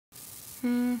By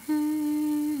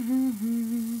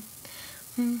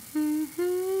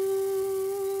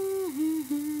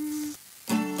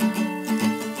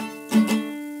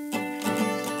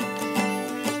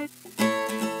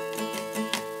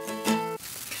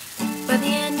the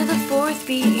end of the fourth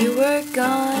beat you were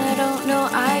gone. I don't know,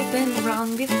 I've been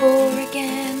wrong before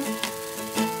again.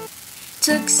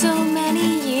 Took so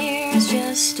many years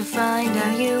just to find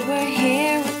out you were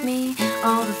here with me.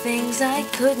 All the things I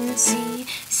couldn't see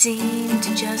seemed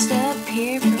to just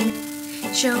appear for me.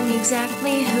 Show me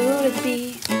exactly who to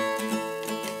be.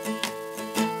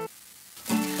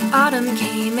 Autumn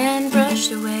came and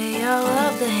brushed away all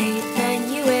of the hate that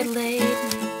you had laid.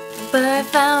 But I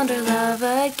found our love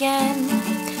again,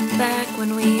 back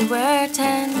when we were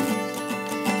 10.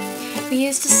 We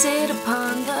used to sit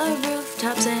upon the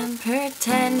rooftops and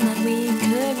pretend that we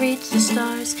could reach the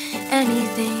stars.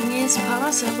 Anything is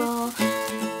possible,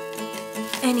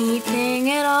 anything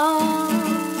at all.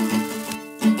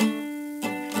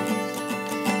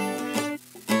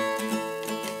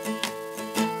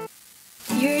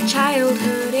 Your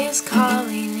childhood is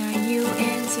calling. Are you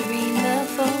answering the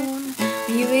phone?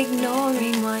 Are you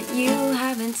ignoring what you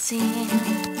haven't seen?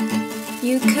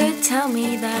 You could tell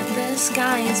me that the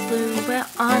sky is blue, but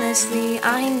honestly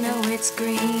I know it's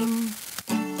green.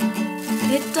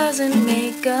 It doesn't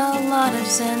make a lot of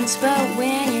sense, but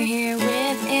when you're here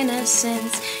with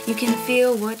innocence, you can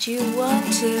feel what you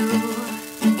want to.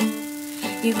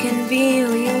 You can be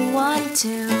who you want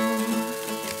to.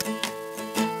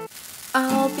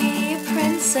 I'll be a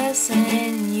princess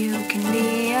and you can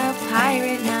be a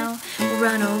pirate now. We'll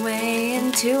run away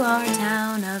into our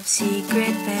town of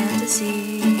secret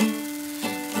fantasy.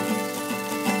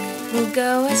 We'll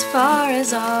go as far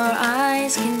as our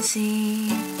eyes can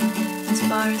see, as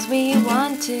far as we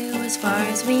want to, as far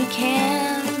as we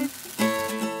can.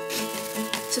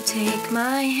 So take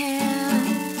my hand,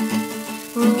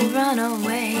 we'll run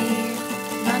away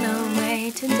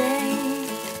today.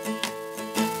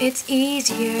 It's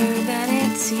easier than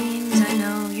it seems. I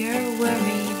know you're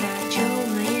worried that you'll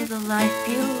live the life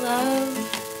you love,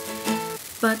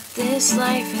 but this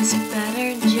life is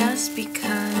better just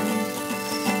because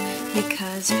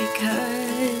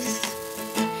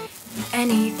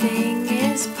anything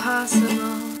is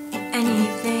possible,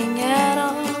 anything at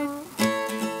all.